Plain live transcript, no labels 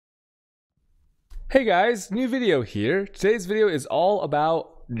Hey guys, new video here. Today's video is all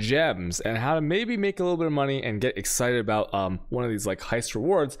about gems and how to maybe make a little bit of money and get excited about one of these like heist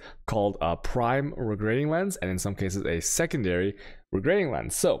rewards called a prime regrading lens, and in some cases a secondary regrading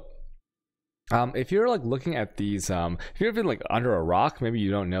lens. So if you're like looking at these, if you've been like under a rock, maybe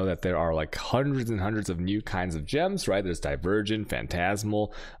you don't know that there are like hundreds and hundreds of new kinds of gems, right? There's divergent,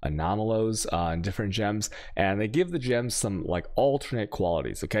 phantasmal, anomalous, and different gems, and they give the gems some like alternate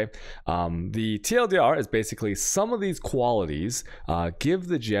qualities. Okay, the TLDR is basically some of these qualities give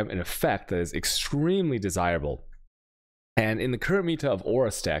the gem an effect that is extremely desirable. And in the current meta of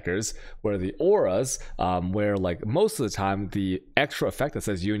aura stackers, where the auras, where like most of the time the extra effect that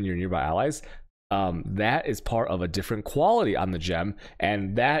says you and your nearby allies, that is part of a different quality on the gem,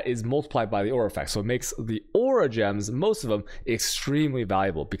 and that is multiplied by the aura effect. So it makes the aura gems, most of them, extremely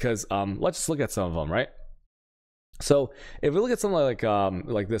valuable because let's just look at some of them, right? So if we look at something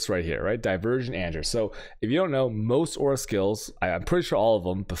like this right here, right? Divergent Anger. So if you don't know, most aura skills, I'm pretty sure all of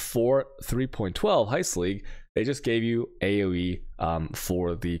them before 3.12 Heist League, they just gave you AoE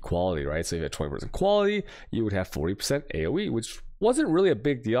for the quality, right? So if you had 20% quality, you would have 40% AoE, which wasn't really a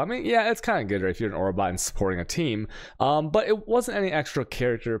big deal. I mean, yeah, it's kind of good, right, if you're an aura bot and supporting a team, but it wasn't any extra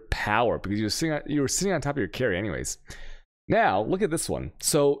character power because you were sitting on top of your carry anyways. Now look at this one.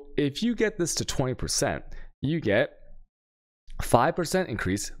 So if you get this to 20%, you get 5%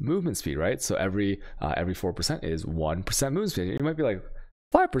 increased movement speed, right? So every 4% is 1% movement speed. You might be like,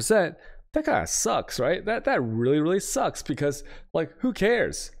 5%? That kind of sucks, right? That really sucks because like who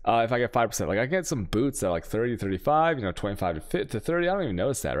cares if I get 5%? Like I get some boots that are like 30 35, 25 to 30. I don't even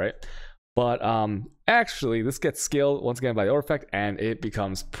notice that, right? But actually this gets scaled once again by the aura effect, and it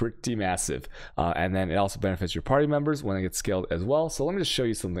becomes pretty massive, and then it also benefits your party members when it gets scaled as well. So let me just show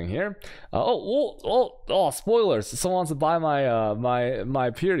you something here. Oh, spoilers, someone wants to buy my my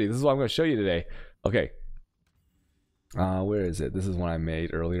purity. This is what I'm going to show you today. Okay, where is it? This is one I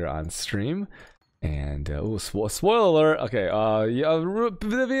made earlier on stream, and spoiler alert. Okay, the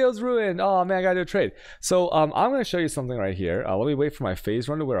video's ruined. Oh man, I gotta do a trade. So I'm gonna show you something right here. Let me wait for my phase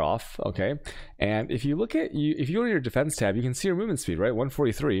run to wear off. Okay, and if you look at if you go to your defense tab, you can see your movement speed, right?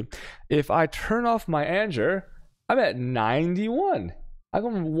 143. If I turn off my Anger, I'm at 91. I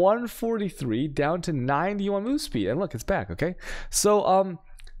go from 143 down to 91 move speed, and look, it's back. Okay, so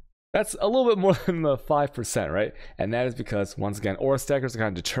that's a little bit more than the 5%, right? And that is because, once again, aura stackers are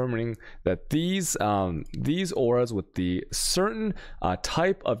kind of determining that these auras with the certain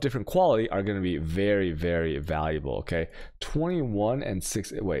type of different quality are going to be very valuable. Okay, 21 and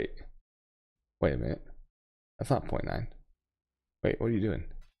 6. Wait a minute. That's not 0.9. Wait, what are you doing?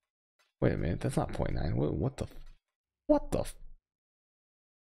 Wait a minute. That's not 0.9. What the?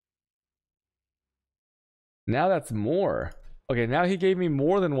 Now that's more. Okay, now he gave me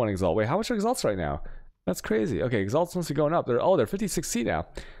more than one exalt. Wait, how much are exalts right now? That's crazy. Okay, exalts must be going up. They're 56C now.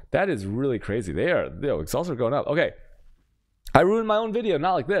 That is really crazy. Exalts are going up. Okay, I ruined my own video,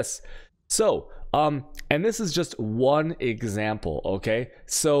 not like this. So and this is just one example. Okay,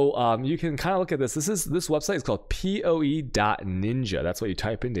 so you can kind of look at this. This website is called poe.ninja. That's what you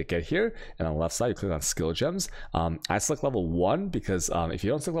type in to get here, and on the left side you click on skill gems. I select level 1 because if you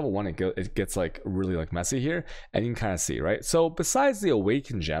don't select level 1, it gets like really like messy here, and you can kind of see, right? So besides the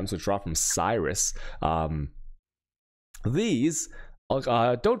awaken gems, which drop from Cyrus, these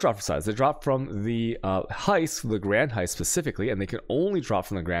don't drop from size. They drop from the heist, the grand heist specifically, and they can only drop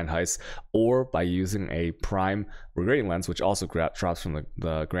from the grand heist or by using a prime regrading lens, which also drops from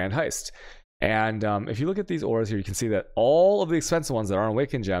the grand heist. And if you look at these auras here, you can see that all of the expensive ones that aren't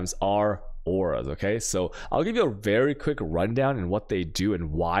awakened gems are auras. Okay, so I'll give you a very quick rundown in what they do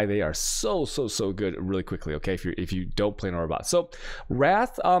and why they are so good really quickly. Okay, if you don't play an aura bot. So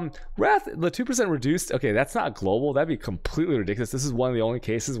Wrath, the 2% reduced. Okay, that's not global. That'd be completely ridiculous. This is one of the only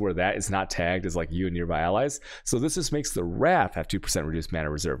cases where that is not tagged as like you and nearby allies. So this just makes the Wrath have 2% reduced mana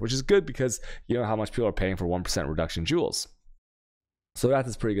reserve, which is good because you know how much people are paying for 1% reduction jewels. So that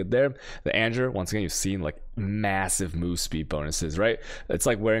is pretty good there. The Anger, once again, you've seen like massive move speed bonuses, right? It's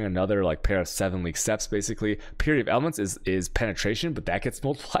like wearing another like pair of 7 league steps basically. Period of Elements is penetration, but that gets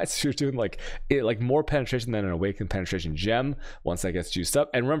multiplied, so you're doing like more penetration than an awakened penetration gem once that gets juiced up.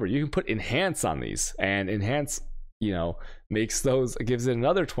 And remember, you can put Enhance on these, and Enhance, gives it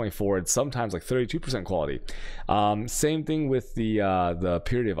another 24 and sometimes like 32% quality. Same thing with the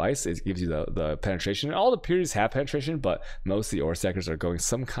Purity of Ice. It gives you the penetration, and all the purities have penetration, but most of the aura stackers are going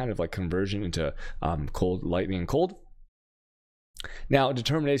some kind of like conversion into cold, lightning, and cold. Now,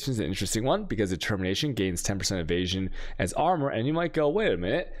 Determination is an interesting one because Determination gains 10% evasion as armor, and you might go, wait a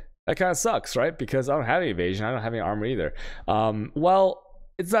minute, that kind of sucks, right? Because I don't have any evasion, I don't have any armor either. Well,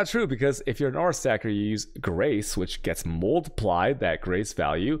 it's not true, because if you're an aura stacker, you use grace, which gets multiplied, that grace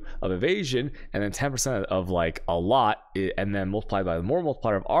value of evasion, and then 10% of like a lot, and then multiplied by the more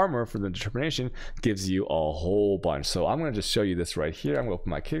multiplier of armor for the determination gives you a whole bunch. So I'm going to just show you this right here. I'm going to open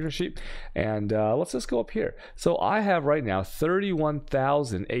my character sheet, and let's just go up here. So I have right now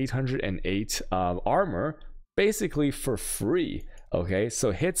 31,808 armor, basically for free. Okay,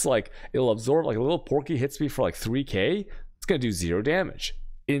 so hits, like, it'll absorb, like a little porky hits me for like 3k. It's going to do 0 damage.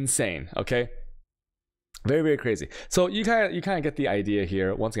 Insane. Okay, very, very crazy. So you kind of get the idea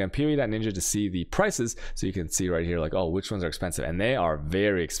here. Once again, PoE.ninja to see the prices, so you can see right here, like, oh, which ones are expensive, and they are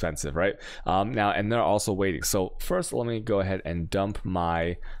very expensive, right? Now, and they're also waiting. So first, let me go ahead and dump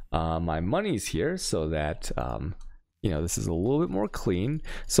my my monies here, so that you know, this is a little bit more clean.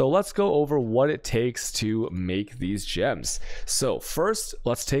 So let's go over what it takes to make these gems. So first,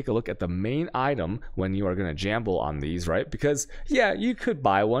 let's take a look at the main item when you are going to jamble on these, right? Because yeah, you could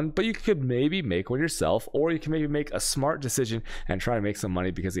buy one, but you could maybe make one yourself, or you can maybe make a smart decision and try to make some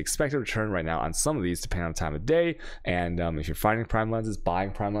money, because the expected return right now on some of these, depending on the time of day, and if you're finding prime lenses, buying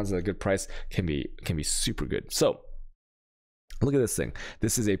prime lenses at a good price can be super good. So look at this thing.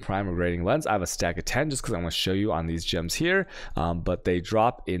 This is a prime regrading lens. I have a stack of 10 just because I'm going to show you on these gems here, but they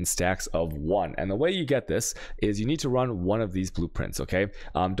drop in stacks of 1. And the way you get this is you need to run one of these blueprints, okay?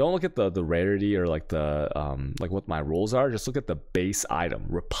 Don't look at the rarity or like the like what my rolls are. Just look at the base item.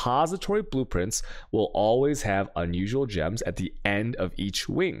 Repository blueprints will always have unusual gems at the end of each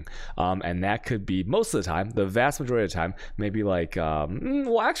wing, and that could be, most of the time, the vast majority of the time, maybe like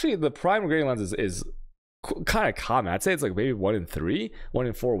well, actually the prime regrading lens is kind of common. I'd say it's like maybe 1 in 3, 1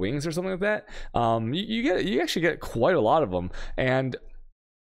 in 4 wings or something like that. You actually get quite a lot of them, and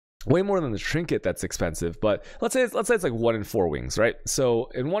way more than the trinket that's expensive. But let's say it's like 1 in 4 wings, right?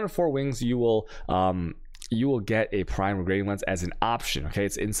 So in 1 in 4 wings, you will get a prime regrading lens as an option. Okay,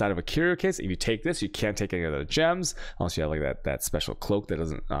 it's inside of a curio case. If you take this, you can't take any of the gems unless you have like that special cloak that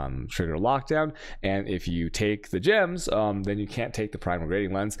doesn't trigger lockdown. And if you take the gems, then you can't take the prime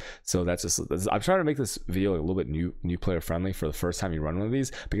regrading lens. So that's just, I'm trying to make this video a little bit new player friendly for the first time you run one of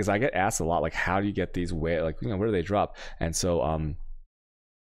these, because I get asked a lot, like, how do you get these? Where, like, you know, where do they drop? And so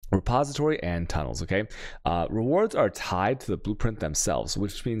repository and tunnels. Okay, rewards are tied to the blueprint themselves,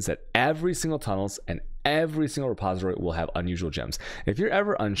 which means that every single tunnels and every single repository will have unusual gems. If you're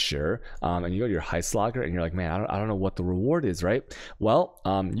ever unsure, and you go to your heist logger and you're like, man, I don't know what the reward is, right? Well,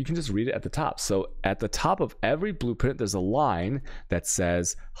 you can just read it at the top. So at the top of every blueprint, there's a line that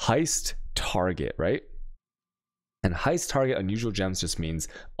says heist target, right? And heist target unusual gems just means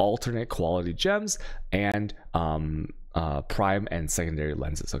alternate quality gems and prime and secondary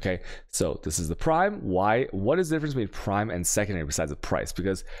lenses. Okay, so this is the prime. What is the difference between prime and secondary besides the price?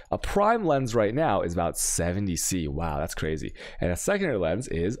 Because a prime lens right now is about 70C. Wow, that's crazy. And a secondary lens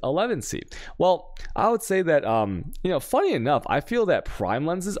is 11C. Well, I would say that you know, funny enough, I feel that prime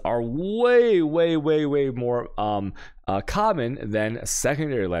lenses are way more common than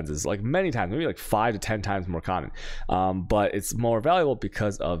secondary lenses, like many times, maybe like 5 to 10 times more common. But it's more valuable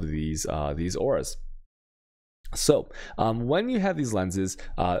because of these auras. So when you have these lenses,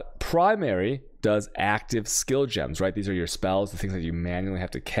 primary does active skill gems, right? These are your spells, the things that you manually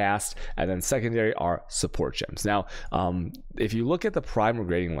have to cast, and then secondary are support gems. Now, if you look at the prime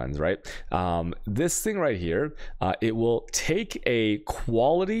regrading lens, right, this thing right here, it will take a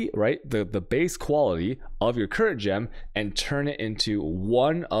quality, right, the base quality of your current gem and turn it into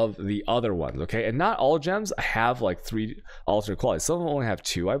one of the other ones, okay? And not all gems have like 3 alternate qualities. Some of them only have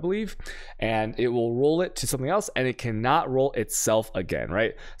 2, I believe, and it will roll it to something else, and it cannot roll itself again,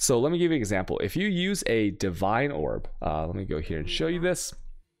 right? So let me give you an example. If you use a divine orb, let me go here and show you this.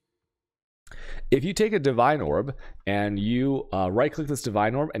 If you take a divine orb and you right click this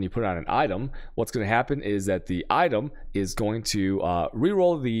divine orb and you put it on an item, what's going to happen is that the item is going to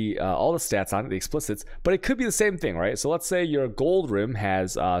re-roll all the stats on it, the explicits, but it could be the same thing, right? So let's say your gold rim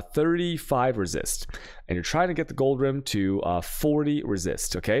has 35 resist, and you're trying to get the gold rim to 40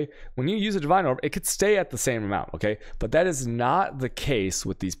 resist, okay? When you use a divine orb, it could stay at the same amount, okay? But that is not the case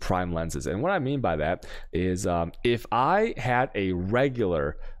with these prime lenses. And what I mean by that is if I had a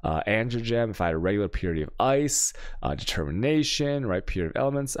regular Andra gem, if I had a regular purity of ice, determination, right, purity of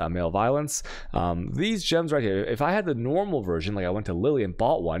elements, male violence, these gems right here, if I had the normal version, like I went to Lily and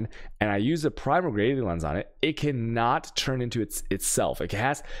bought one, and I used a prime regrading lens on it, it cannot turn into itself. It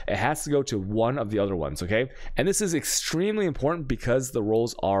has to go to one of the other ones, okay? And this is extremely important because the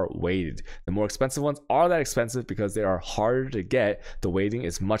rolls are weighted. The more expensive ones are that expensive because they are harder to get. The weighting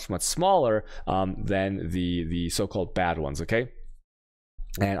is much smaller than the so-called bad ones, okay?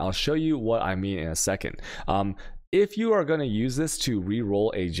 And I'll show you what I mean in a second. if you are going to use this to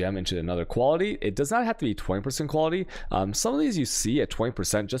re-roll a gem into another quality, it does not have to be 20% quality. Some of these you see at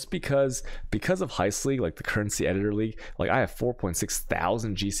 20% just because of Heist League, like the currency editor league. Like I have 4.6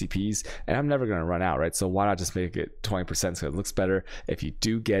 thousand GCPs and I'm never going to run out, right? So why not just make it 20% so it looks better? If you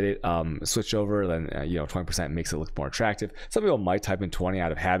do get it switch over, then 20% makes it look more attractive. Some people might type in 20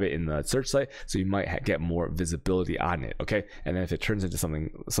 out of habit in the search site, so you might get more visibility on it. Okay, and then if it turns into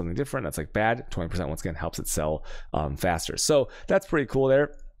something different that's like bad, 20% once again helps it sell faster. So that's pretty cool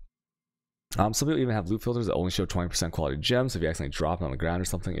there. Some people even have loot filters that only show 20% quality gems. So if you accidentally drop it on the ground or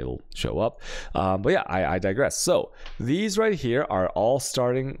something, it'll show up. But yeah, I digress. So these right here are all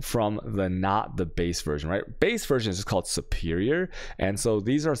starting from not the base version, right? Base version is just called superior. And so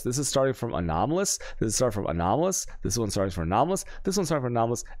this is starting from anomalous. This is starting from anomalous. This one starting from anomalous. This one starting from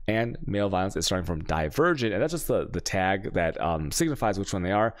anomalous. And male violence is starting from divergent. And that's just the tag that signifies which one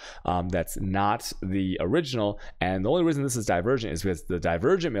they are. That's not the original. And the only reason this is divergent is because the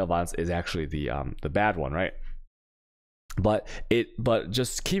divergent male violence is actually the bad one, right? But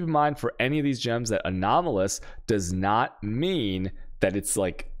just keep in mind, for any of these gems, that anomalous does not mean that it's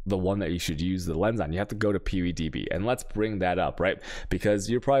like the one that you should use the lens on. You have to go to POEDB, and let's bring that up, right?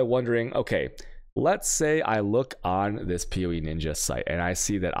 Because you're probably wondering, okay, let's say I look on this PoE Ninja site and I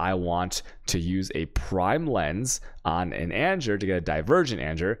see that I want to use a prime lens on an Anger to get a divergent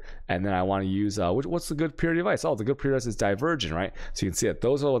Anger, and then I want to use what's the good purity device? Oh, the good purity device is divergent, right? So you can see that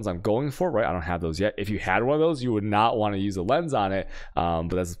those are the ones I'm going for, right? I don't have those yet. If you had one of those, you would not want to use a lens on it, but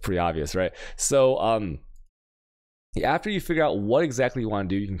that's pretty obvious, right? So after you figure out what exactly you want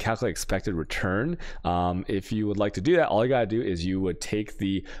to do, you can calculate expected return. If you would like to do that, all you gotta do is you would take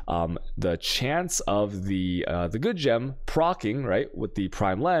the chance of the good gem procking, right, with the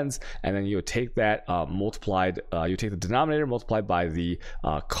prime lens, and then you would take that multiplied. You take the denominator multiplied by the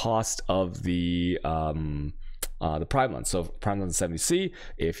cost of the prime lens. So prime lens 70C,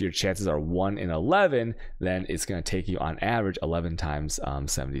 if your chances are 1 in 11, then it's going to take you on average 11 times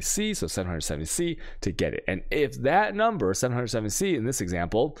 70C, so 770C to get it. And if that number, 770C in this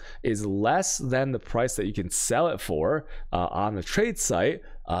example, is less than the price that you can sell it for on the trade site,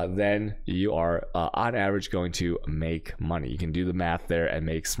 then you are on average going to make money. You can do the math there and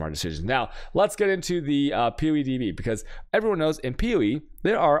make smart decisions. Now let's get into the PoEDB, because everyone knows in PoE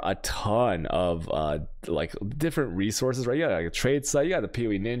there are a ton of like different resources, right? You got like a trade site, you got the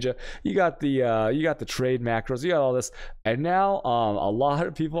PoE Ninja, you got the trade macros, you got all this, and now a lot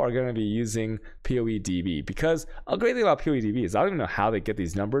of people are going to be using PoEDB, because a great thing about PoEDB is I don't even know how they get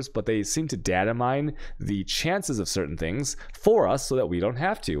these numbers, but they seem to data mine the chances of certain things for us so that we don't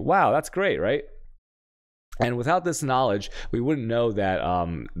have to. Wow, that's great, right? And without this knowledge, we wouldn't know that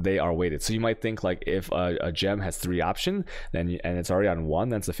they are weighted. So you might think, like, if a gem has 3 options and it's already on 1,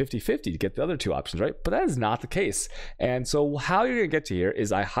 then it's a 50-50 to get the other 2 options, right? But that is not the case. And so how you're going to get to here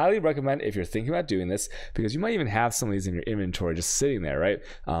is, I highly recommend, if you're thinking about doing this, because you might even have some of these in your inventory just sitting there, right?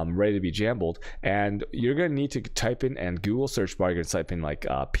 Ready to be jambled. And you're going to need to type in, and Google search bar, you're going to type in like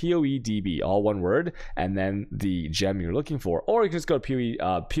PoEDB, all one word, and then the gem you're looking for. Or you can just go to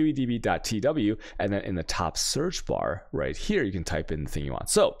PoEDB.tw, and then in the top search bar right here, you can type in the thing you want.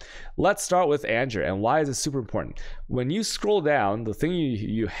 So let's start with Anger. And why is this super important? When you scroll down, the thing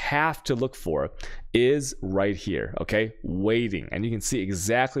you have to look for is right here, okay? Weighting. And you can see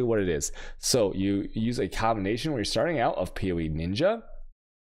exactly what it is. So you use a combination when you're starting out of PoE Ninja.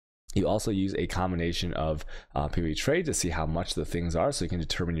 You also use a combination of PoE Trade to see how much the things are, so you can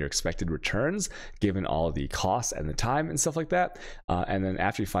determine your expected returns given all the costs and the time and stuff like that. And then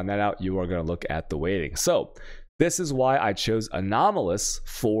after you find that out, you are going to look at the weighting. So this is why I chose anomalous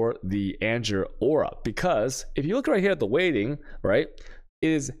for the Anger aura, because if you look right here at the weighting, right, it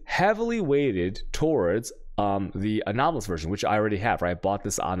is heavily weighted towards the anomalous version, which I already have, right? I bought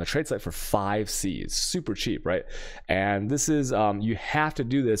this on the trade site for 5 C's, super cheap, right? And this is you have to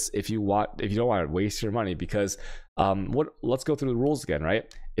do this if you don't want to waste your money, because let's go through the rules again,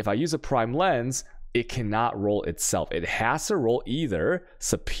 right? If I use a prime lens, it cannot roll itself. It has to roll either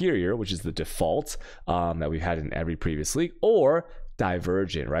superior, which is the default that we've had in every previous league, or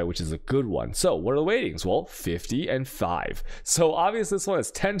divergent, right, which is a good one. So what are the weightings? Well, 50 and 5. So obviously this one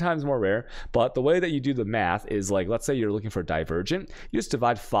is 10 times more rare, but the way that you do the math is, like, let's say you're looking for divergent, you just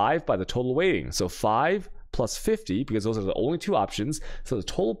divide 5 by the total weighting. So 5 plus 50, because those are the only 2 options, so the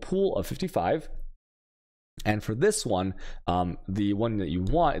total pool of 55, And for this one, the one that you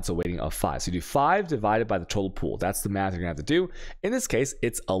want, it's a weighting of 5. So you do 5 divided by the total pool. That's the math you're gonna have to do. In this case,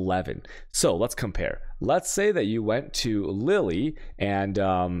 it's 11. So let's compare. Let's say that you went to Lily, and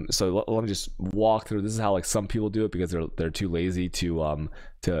so let me just walk through. This is how like some people do it because they're too lazy to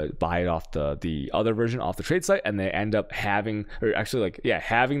buy it off the other version off the trade site, and they end up having, or actually like, yeah,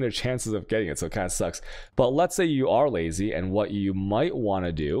 having their chances of getting it. So it kind of sucks. But let's say you are lazy, and what you might want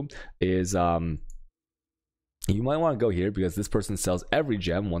to do is you might want to go here because this person sells every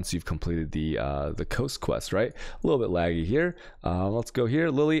gem once you've completed the coast quest, right? A little bit laggy here. Let's go here,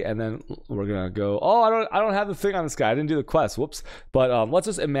 Lily, and then we're gonna go. Oh, I don't have the thing on this guy. I didn't do the quest. Whoops. But let's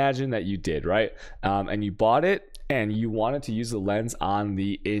just imagine that you did, right? And you bought it, and you wanted to use the lens on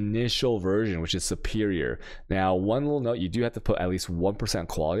the initial version, which is superior. Now, one little note: you do have to put at least 1%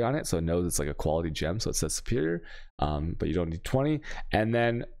 quality on it, so it knows it's like a quality gem. So it says superior. But you don't need 20. And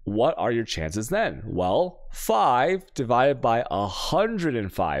then what are your chances then? Well, 5 divided by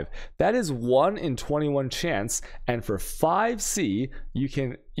 105. That is 1 in 21 chance. And for 5C, you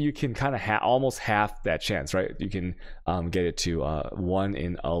can kind of almost half that chance, right? You can get it to 1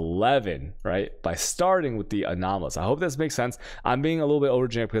 in 11, right? By starting with the anomalous. I hope this makes sense. I'm being a little bit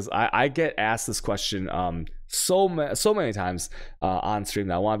overgenerous because I get asked this question so many times on stream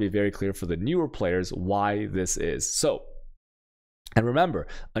that I want to be very clear for the newer players why this is. So, and remember,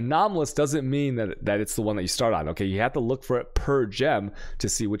 anomalous doesn't mean that it's the one that you start on. Okay, you have to look for it per gem to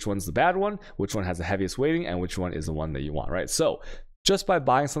see which one's the bad one, which one has the heaviest weighting, and which one is the one that you want, right? So just by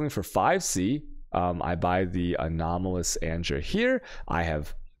buying something for 5C, I buy the anomalous Andrea here, I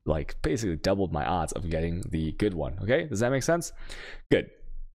have like basically doubled my odds of getting the good one. Okay, does that make sense? Good.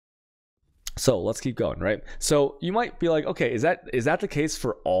 So let's keep going, right? So you might be like, okay, is that the case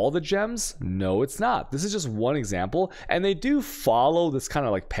for all the gems? No, it's not. This is just one example, and they do follow this kind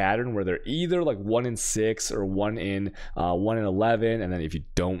of like pattern where they're either like 1 in 6 or 1 in 11, and then if you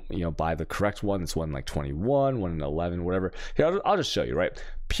don't, buy the correct one, it's 1 in like 21, 1 in 11, whatever. Here, I'll just show you, right?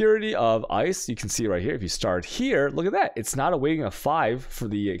 Purity of ice, you can see right here. If you start here, look at that. It's not a weighting of 5 for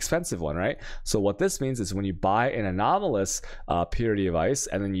the expensive one, right? So what this means is when you buy an anomalous purity of ice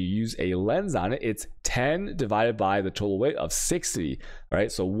and then you use a lens on it, it's 10 divided by the total weight of 60,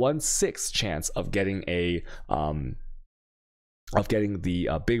 right? So 1/6 chance of getting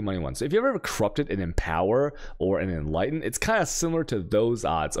the big money one. So if you ever corrupted an Empower or an Enlighten, it's kind of similar to those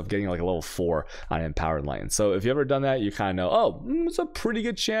odds of getting like a level 4 on Empower and Enlighten. So if you ever done that, you kind of know, oh, it's a pretty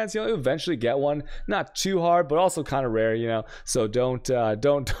good chance, you'll eventually get one. Not too hard, but also kind of rare, So don't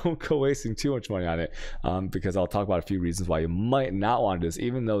go wasting too much money on it, because I'll talk about a few reasons why you might not want to do this,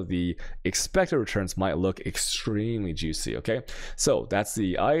 even though the expected returns might look extremely juicy. Okay, so that's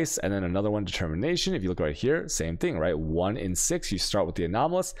the ice, and then another one, determination. If you look right here, same thing, right? 1 in 6. You start with the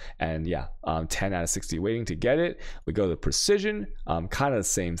anomalous, and 10 out of 60 weighting to get it. We go to the precision, kind of the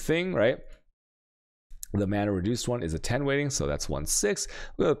same thing, right? The mana reduced one is a 10 weighting, so that's 1/6.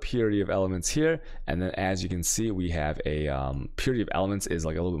 We have a purity of elements here, and then as you can see, we have a purity of elements is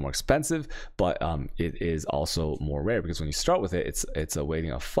like a little bit more expensive, but it is also more rare because when you start with it, it's a weighting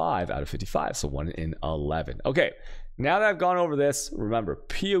of 5 out of 55, so 1 in 11. Okay. Now that I've gone over this, remember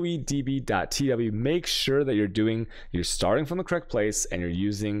poedb.tw. Make sure that you're starting from the correct place and you're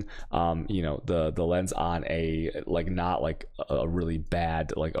using the lens on a not like a really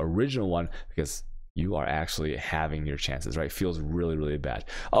bad like original one, because you are actually having your chances, right? Feels really, really bad.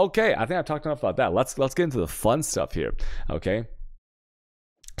 Okay, I think I've talked enough about that. Let's get into the fun stuff here. Okay.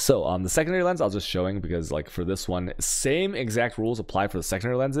 So the secondary lens, I was just showing because like for this one, same exact rules apply for the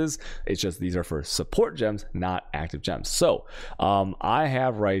secondary lenses. It's just these are for support gems, not active gems. So I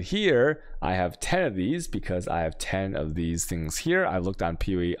have right here, I have 10 of these because I have 10 of these things here. I looked on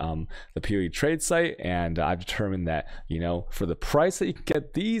PoE, the PoE trade site, and I've determined that, for the price that you can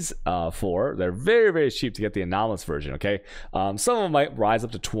get these for, they're very, very cheap to get the anomalous version, okay? Some of them might rise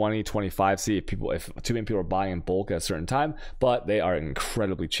up to 20, 25, see if too many people are buying in bulk at a certain time, but they are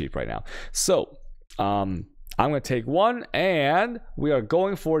incredibly cheap right now. So I'm going to take one, and we are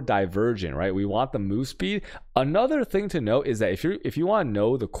going for divergent, right? We want the move speed. Another thing to note is that if you want to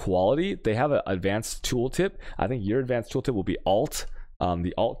know the quality, they have an advanced tooltip. I think your advanced tooltip will be Alt,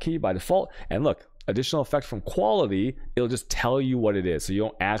 the Alt key by default. And look, additional effect from quality, it'll just tell you what it is, so you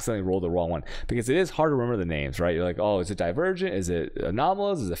don't accidentally roll the wrong one, because it is hard to remember the names, right? You're like, oh, is it divergent, is it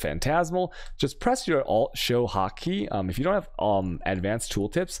anomalous, is it phantasmal? Just press your Alt show hotkey. If you don't have advanced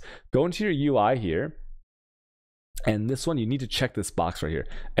tooltips, go into your UI here, and this one you need to check this box right here,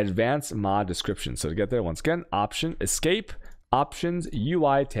 advanced mod description. So to get there, once again, option escape, options,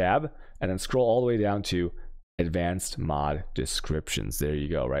 UI tab, and then scroll all the way down to advanced mod descriptions. There you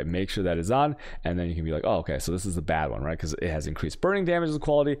go, right? Make sure that is on, and then you can be like, oh, okay, so this is the bad one, right? Because it has increased burning damage as a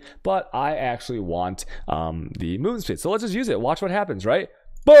quality, but I actually want the movement speed. So let's just use it. Watch what happens, right?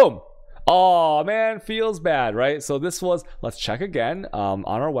 Boom. Oh man, feels bad, right? So this was, let's check again on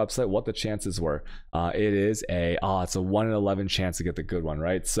our website what the chances were. It is it's a 1 in 11 chance to get the good one,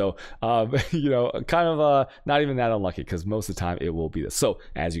 right? So you know, kind of not even that unlucky, because most of the time it will be this. So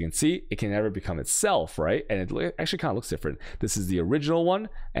as you can see, it can never become itself, right? And it actually kind of looks different. This is the original one,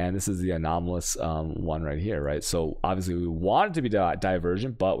 and this is the anomalous one right here, right? So obviously we want it to be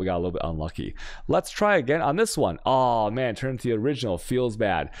divergent, but we got a little bit unlucky. Let's try again on this one. Oh man, turn to the original, feels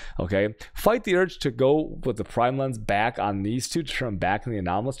bad. Okay, fight the urge to go with the prime lens back on these two to turn back in the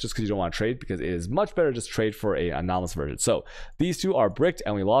anomalous, just because you don't want to trade, because it is much better just trade for a anomalous version. So these two are bricked,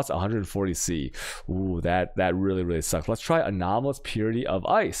 and we lost 140C. Ooh, that really sucks. Let's try anomalous purity of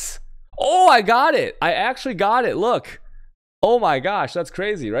ice. Oh, I got it. I actually got it. Look. Oh my gosh, that's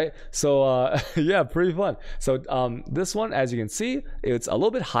crazy, right? So yeah, pretty fun. So this one, as you can see, it's a little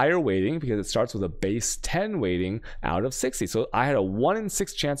bit higher weighting because it starts with a base 10 weighting out of 60. So I had a 1 in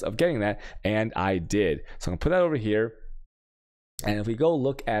 6 chance of getting that, and I did. So I'm gonna put that over here. And if we go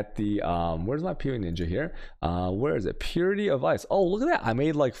look at the, where's my PoE Ninja here? Where is it? Purity of ice. Oh, look at that. I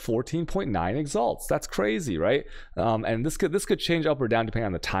made like 14.9 exalts. That's crazy, right? And this could change up or down depending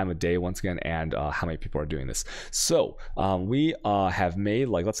on the time of day, once again, and how many people are doing this. So we have made,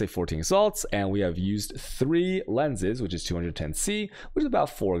 like, let's say 14 exalts, and we have used 3 lenses, which is 210C, which is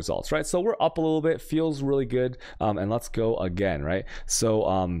about 4 exalts, right? So we're up a little bit, feels really good. And let's go again, right?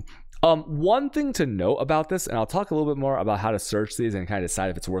 So one thing to note about this, and I'll talk a little bit more about how to search these and kind of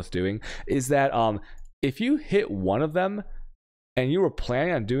decide if it's worth doing, is that if you hit one of them and you were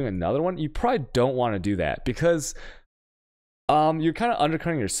planning on doing another one, you probably don't want to do that, because you're kind of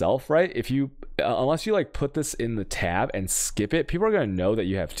undercutting yourself, right? If you unless you like put this in the tab and skip it, people are going to know that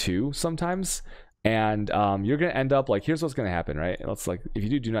you have 2 sometimes. And you're going to end up like, here's what's going to happen, right? Let's, like, if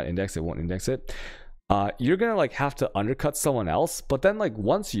you do not index, it won't index it. You're gonna like have to undercut someone else, but then like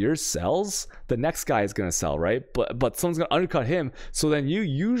once yours sells, the next guy is gonna sell, right? But someone's gonna undercut him, so then you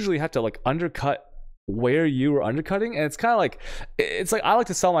usually have to like undercut where you were undercutting, and it's kind of like, it's like I like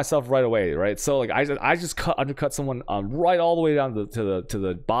to sell myself right away, right? So like I just undercut someone right all the way down to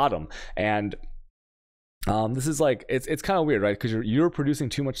the bottom, and this is like, it's kind of weird, right? Because you're producing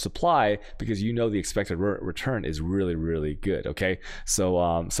too much supply because you know the expected return is really good. Okay,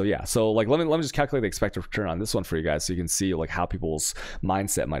 so yeah, so like let me just calculate the expected return on this one for you guys, so you can see like how people's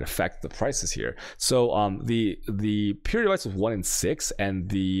mindset might affect the prices here. So the purity of ice was 1 in 6, and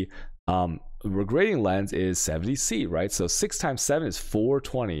the regrading lens is 70C, right? So 6 times 7 is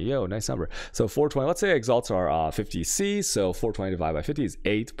 420. Yo, nice number. So 420, let's say exalts are 50C, so 420 divided by 50 is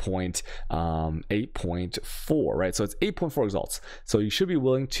 8.4, right? So it's 8.4 exalts. So you should be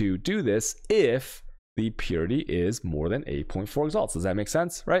willing to do this if the purity is more than 8.4 exalts. Does that make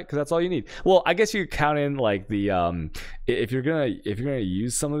sense, right? Because that's all you need. Well, I guess you could count in like the if you're gonna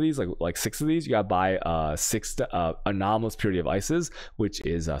use some of these, like 6 of these, you gotta buy 6 anomalous purity of ices, which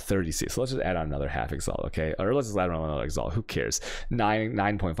is 30C. So let's just add on another half exalt, okay? Or let's just add on another exalt. Who cares?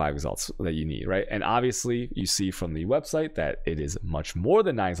 9.5 exalts that you need, right? And obviously you see from the website that it is much more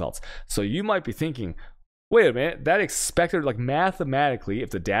than 9 exalts. So you might be thinking, wait a minute, that expected, like mathematically, if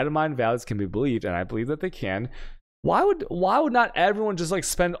the data mine values can be believed, and I believe that they can, why would not everyone just like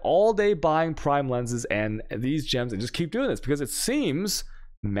spend all day buying prime lenses and these gems and just keep doing this? Because it seems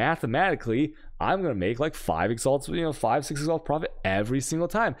mathematically I'm gonna make like 5 exalts, 5-6 exalts profit every single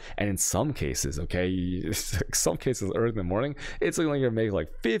time. And in some cases, okay, some cases early in the morning, it's looking like you're gonna make like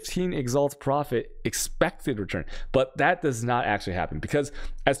 15 exalts profit expected return. But that does not actually happen, because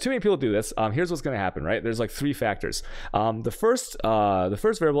as too many people do this, here's what's gonna happen, right? There's like 3 factors. The first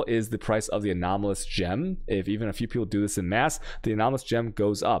variable is the price of the anomalous gem. If even a few people do this in mass, the anomalous gem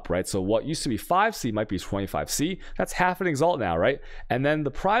goes up, right? So what used to be 5C might be 25C. That's half an exalt now, right? And then the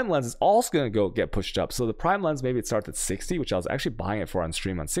prime lens is also gonna get pushed up. So the prime lens, maybe it starts at 60, which I was actually buying it for on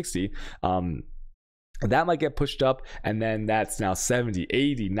stream on 60. That might get pushed up, and then that's now 70,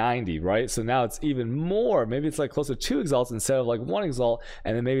 80, 90, right? So now it's even more. Maybe it's like closer to 2 exalts instead of like 1 exalt,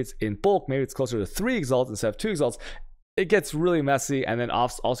 and then maybe it's in bulk, maybe it's closer to 3 exalts instead of 2 exalts. It gets really messy. And then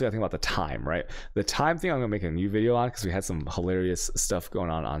also you gotta think about the time, right? The time thing I'm gonna make a new video on, because we had some hilarious stuff going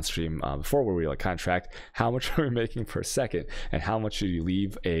on stream before, where we like kind of tracked how much are we making per second and how much should you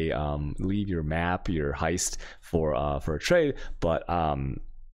leave your map, your heist for a trade. But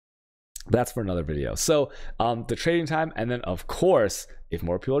That's for another video. So the trading time, and then of course, if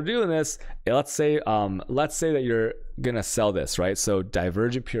more people are doing this, let's say that you're gonna sell this, right? So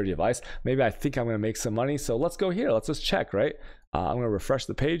divergent purity of ice. Maybe I think I'm gonna make some money. So let's go here. Let's just check, right? I'm gonna refresh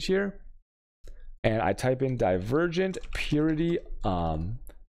the page here, and I type in divergent purity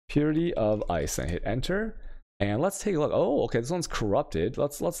of ice, and I hit enter. And let's take a look. Oh, okay, this one's corrupted.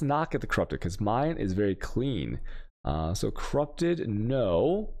 Let's not get the corrupted because mine is very clean. So corrupted,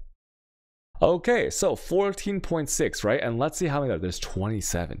 no. Okay, so 14.6, right? And let's see how many there's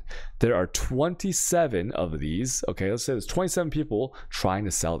 27. There are 27 of these. Okay, let's say there's 27 people trying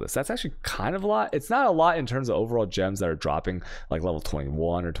to sell this. That's actually kind of a lot. It's not a lot in terms of overall gems that are dropping like level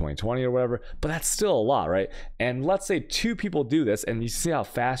 21 or 2020 or whatever, but that's still a lot, right? And let's say 2 people do this, and you see how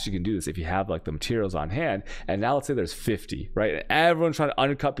fast you can do this if you have like the materials on hand. And now let's say there's 50, right? And everyone's trying to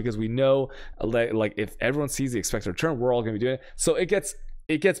undercut because we know like if everyone sees the expected return, we're all gonna be doing it. So it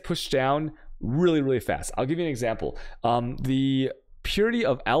gets pushed down really fast. I'll give you an example. The purity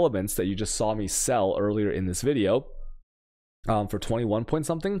of elements that you just saw me sell earlier in this video, for 21 point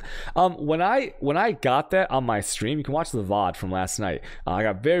something, when I got that on my stream, you can watch the VOD from last night. I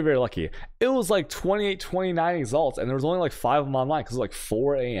got very lucky. It was like 28, 29 exalts, and there was only like 5 of them online because it was like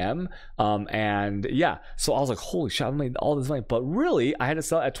 4 a.m. And yeah, so I was like, holy shit, I made all this money. But really, I had to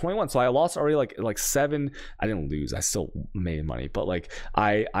sell it at 21, so I lost already like 7. I didn't lose, I still made money, but like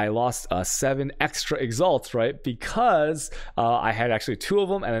I lost 7 extra exalts, right? Because I had actually 2 of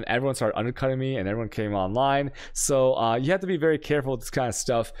them, and then everyone started undercutting me, and everyone came online. So you have to be very careful with this kind of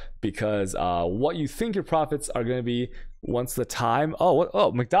stuff, because what you think your profits are going to be once the time.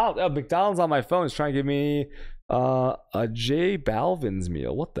 McDonald's on my phone is trying to give me a J Balvin's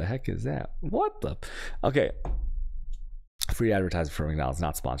meal. What the heck is that? What the? Okay, free advertising for McDonald's,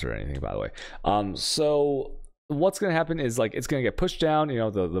 not sponsored or anything, by the way. So what's going to happen is like it's going to get pushed down. You know,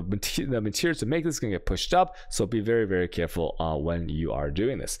 the materials to make this is going to get pushed up. So be very careful when you are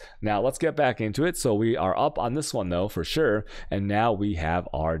doing this. Now let's get back into it. So we are up on this one though for sure, and now we have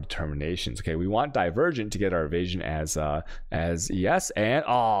our determinations. Okay, we want divergent to get our evasion as yes, and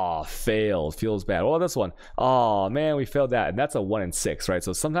failed. Feels bad. Oh, this one. Oh man, we failed that, and that's a 1 in 6, right?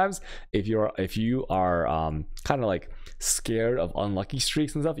 So sometimes if you are kind of like scared of unlucky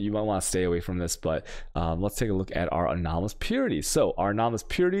streaks and stuff, you might want to stay away from this. But let's take a look at our anomalous purities. So our anomalous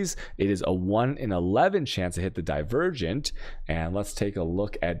purities, it is a 1 in 11 chance to hit the divergent. And let's take a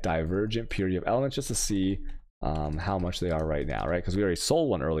look at divergent purity of elements just to see how much they are right now, right? Because we already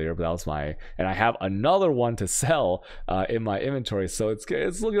sold one earlier, but that was and I have another one to sell in my inventory, so it's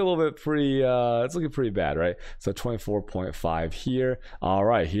looking a little bit pretty it's looking pretty bad, right? So 24.5 here. All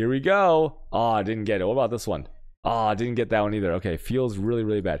right, here we go. I didn't get it. What about this one? I didn't get that one either. Okay, feels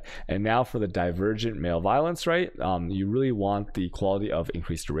really bad. And now for the divergent male violence, right? You really want the quality of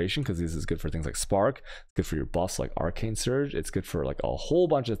increased duration, because this is good for things like spark. It's good for your buffs like arcane surge. It's good for like a whole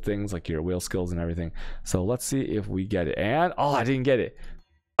bunch of things like your wheel skills and everything. So let's see if we get it. And I didn't get it.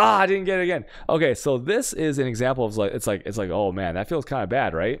 I didn't get it again. Okay, so this is an example of it's like oh man, that feels kind of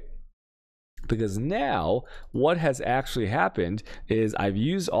bad, right? Because now what has actually happened is I've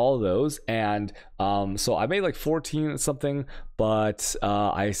used all of those, and so I made like 14 something, but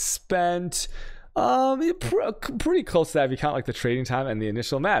I spent pretty close to that if you count like the trading time and the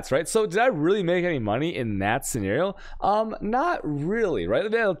initial mats, right? So did I really make any money in that scenario? Not really,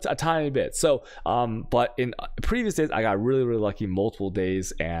 right? A tiny bit. So but in previous days I got really lucky multiple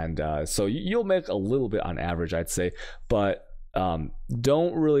days, and so you'll make a little bit on average, I'd say, but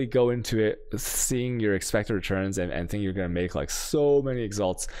don't really go into it seeing your expected returns and think you're going to make like so many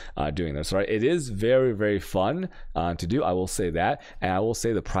exalts doing this, right? It is very fun to do, I will say that. And I will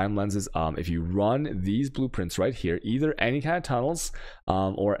say the prime lenses, if you run these blueprints right here, either any kind of tunnels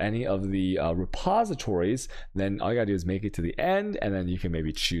or any of the repositories, then all you gotta do is make it to the end, and then you can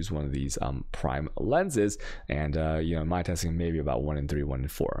maybe choose one of these prime lenses. And you know, my testing maybe about 1 in 3, 1 in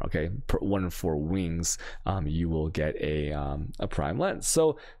 4. Okay, 1 in 4 wings, you will get a prime lens.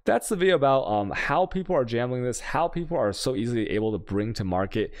 So that's the video about how people are jamming this, how people are so easily able to bring to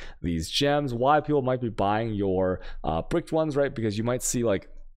market these gems, why people might be buying your bricked ones, right? Because you might see like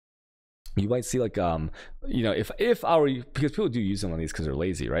you know, if I were you, because people do use some of these because they're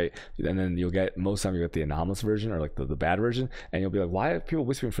lazy, right? And then you'll get, most of the time you get the anomalous version or like the bad version, and you'll be like, why are people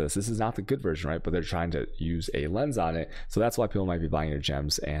whispering for this? This is not the good version, right? But they're trying to use a lens on it, so that's why people might be buying your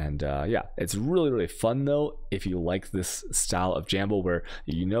gems. And yeah, it's really fun though if you like this style of Jambo where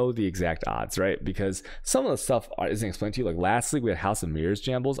you know the exact odds, right? Because some of the stuff isn't explained to you. Like last week we had House of Mirrors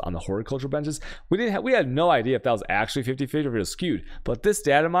Jambos on the horticultural benches. We had no idea if that was actually 50-50 or if it was skewed, but this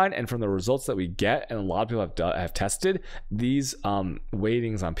data mine and from the results that we get, and a lot of people have tested, these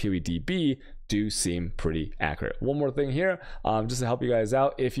weightings on PoEDB do seem pretty accurate. One more thing here, just to help you guys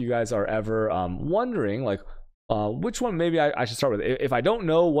out, if you guys are ever wondering like which one maybe I should start with. If I don't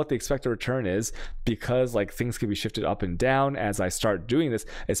know what the expected return is, because like things can be shifted up and down as I start doing this,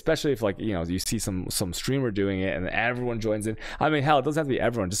 especially if like, you know, you see some streamer doing it and everyone joins in. I mean, hell, it doesn't have to be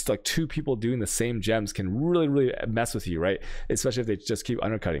everyone, just like 2 people doing the same gems can really mess with you, right? Especially if they just keep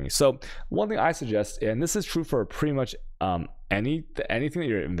undercutting you. So one thing I suggest, and this is true for pretty much anything that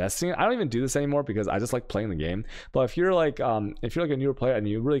you're investing in. I don't even do this anymore because I just like playing the game. But if you're like a newer player and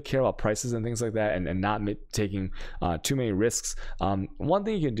you really care about prices and things like that, and not taking too many risks, one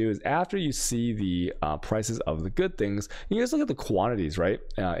thing you can do is after you see the prices of the good things, you can just look at the quantities, right,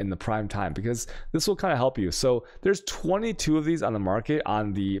 in the prime time, because this will kind of help you. So there's 22 of these on the market.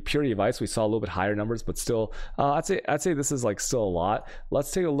 On the Purity of Ice, we saw a little bit higher numbers, but still, I'd say this is like still a lot. Let's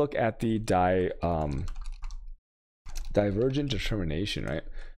take a look at the divergent determination, right?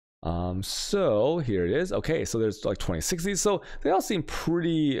 So here it is. Okay, so there's like 26 of these, so they all seem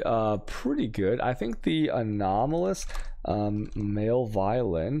pretty good. I think the anomalous male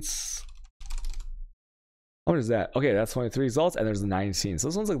violence, what is that? Okay, that's 23 results, and there's 19, so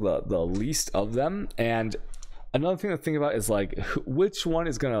this one's like the least of them. And another thing to think about is like which one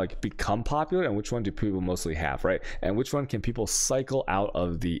is gonna like become popular and which one do people mostly have, right? And which one can people cycle out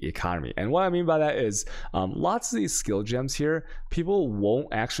of the economy? And what I mean by that is lots of these skill gems here, people won't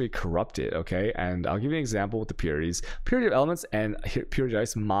actually corrupt it, okay? And I'll give you an example with the purities. Purity of Elements and Purity of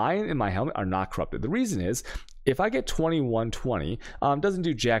Ice, mine and my helmet are not corrupted. The reason is, if I get 2120, doesn't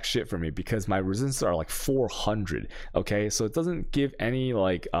do jack shit for me because my resistances are like 400, okay? So it doesn't give any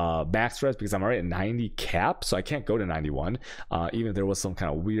like max res because I'm already at 90 cap, so I can't go to 91, even if there was some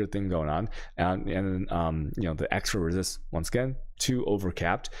kind of weird thing going on. And then, you know, the extra resist, once again, too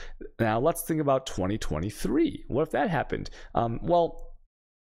overcapped. Now let's think about 2023. What if that happened? Well,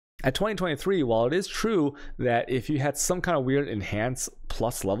 at 2023, while it is true that if you had some kind of weird enhance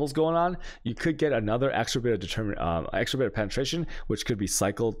plus levels going on, you could get another extra bit of penetration, which could be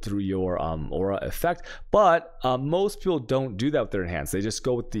cycled through your aura effect. But most people don't do that with their enhance. They just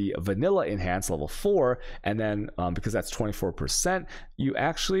go with the vanilla enhance level 4, and then because that's 24%, you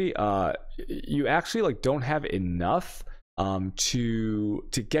actually like don't have enough to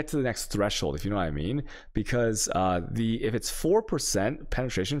get to the next threshold, if you know what I mean. Because if it's 4%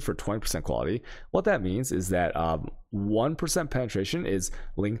 penetration for 20% quality, what that means is that 1% penetration is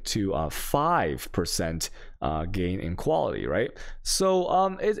linked to 5% gain in quality, right?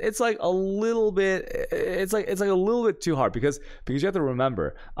 So it's like a little bit, it's like a little bit too hard, because you have to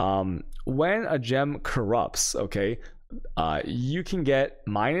remember, when a gem corrupts, okay, you can get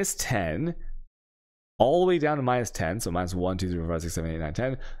 -10 all the way down to -10, so -1, 2, 3, 4, 5, 6, 7, 8, 9,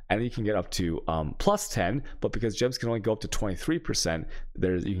 10, and then you can get up to +10. But because gems can only go up to 23%,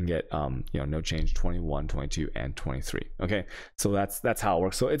 you can get you know, no change, 21, 22, and 23. Okay, so that's how it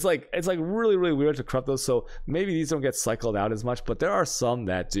works. So it's like really weird to corrupt those. So maybe these don't get cycled out as much, but there are some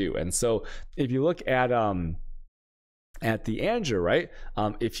that do. And so if you look at the Anger, right?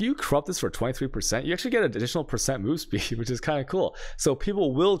 If you corrupt this for 23%, you actually get additional percent move speed, which is kind of cool. So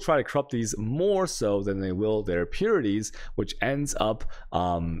people will try to corrupt these more so than they will their purities, which ends up,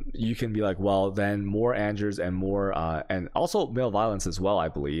 you can be like, well, then more Angers and more, and also male violence as well, I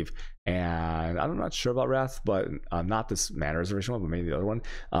believe. And I'm not sure about Wrath, but not this mana reservation one, but maybe the other one.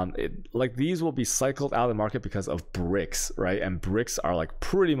 Like these will be cycled out of the market because of bricks, right? And bricks are like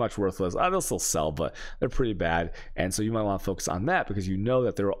pretty much worthless. They'll still sell, but they're pretty bad. And so you might want to focus on that, because you know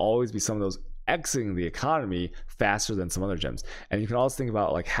that there will always be some of those exiting the economy faster than some other gems. And you can also think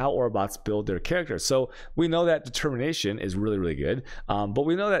about like how Aurabots build their characters. So we know that determination is really good, but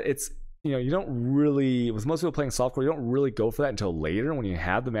we know that it's, you know, you don't really, with most people playing softcore, you don't really go for that until later when you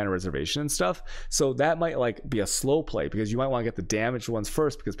have the mana reservation and stuff. So that might like be a slow play, because you might want to get the damaged ones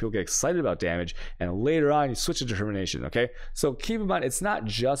first, because people get excited about damage, and later on you switch to determination. Okay, so keep in mind, it's not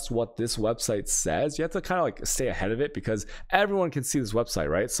just what this website says. You have to kind of like stay ahead of it, because everyone can see this website,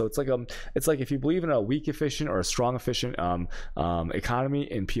 right? So it's like if you believe in a weak efficient or a strong efficient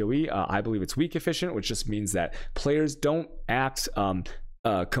economy in PoE, I believe it's weak efficient, which just means that players don't act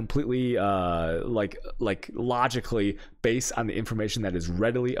completely like logically based on the information that is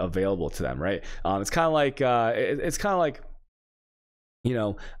readily available to them, right? It's kind of like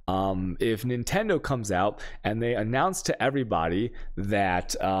if Nintendo comes out and they announce to everybody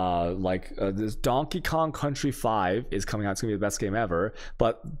that this Donkey Kong Country 5 is coming out, it's gonna be the best game ever,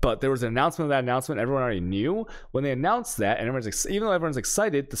 but there was an announcement of that announcement, everyone already knew. When they announced that, and even though everyone's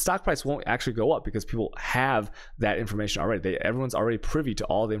excited, the stock price won't actually go up because people have that information already. Everyone's already privy to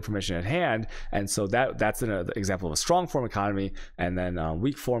all the information at hand, and so that's an example of a strong form economy. And then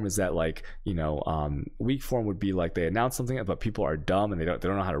weak form is that weak form would be like they announce something, but people are dumb and they don't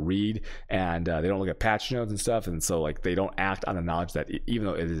know how to read, and they don't look at patch notes and stuff, and so like they don't act on the knowledge that even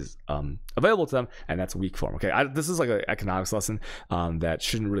though it is available to them, and that's weak form. Okay, this is like an economics lesson that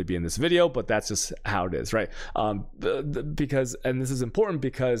shouldn't really be in this video, but that's just how it is, right? Because, and this is important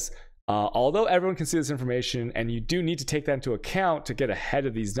because although everyone can see this information, and you do need to take that into account to get ahead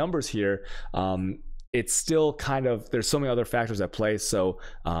of these numbers here, it's still kind of, there's so many other factors at play. So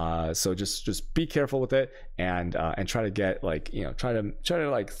just be careful with it, and try to get try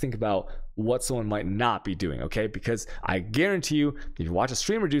to think about what someone might not be doing, okay? Because I guarantee you, if you watch a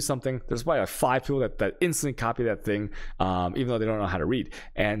streamer do something, there's probably like 5 people that instantly copy that thing, even though they don't know how to read.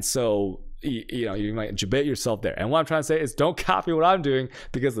 And so you might debate yourself there. And what I'm trying to say is, don't copy what I'm doing,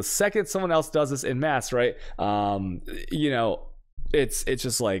 because the second someone else does this in mass, right, it's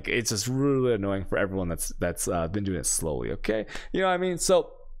just really annoying for everyone that's been doing it slowly, okay? You know what I mean?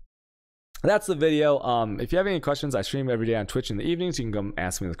 So that's the video. If you have any questions, I stream every day on Twitch in the evenings. You can come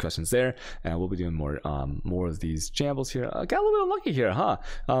ask me the questions there, and we'll be doing more of these jambles here. I got a little bit unlucky here, huh?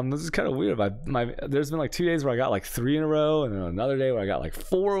 This is kind of weird. There's been like 2 days where I got like 3 in a row, and then another day where I got like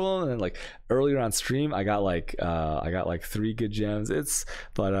 4 of them, and then like earlier on stream I got like 3 good gems.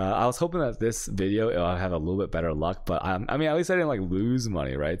 But I was hoping that this video I'll have a little bit better luck. But I mean, at least I didn't like lose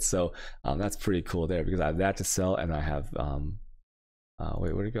money, right? So that's pretty cool there, because I have that to sell, and I have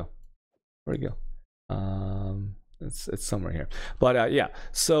wait, where'd it go? Where'd it go? It's somewhere here. But yeah,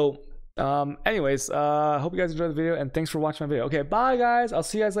 so anyways, hope you guys enjoyed the video, and thanks for watching my video. Okay, bye guys, I'll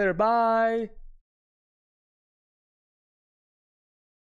see you guys later. Bye.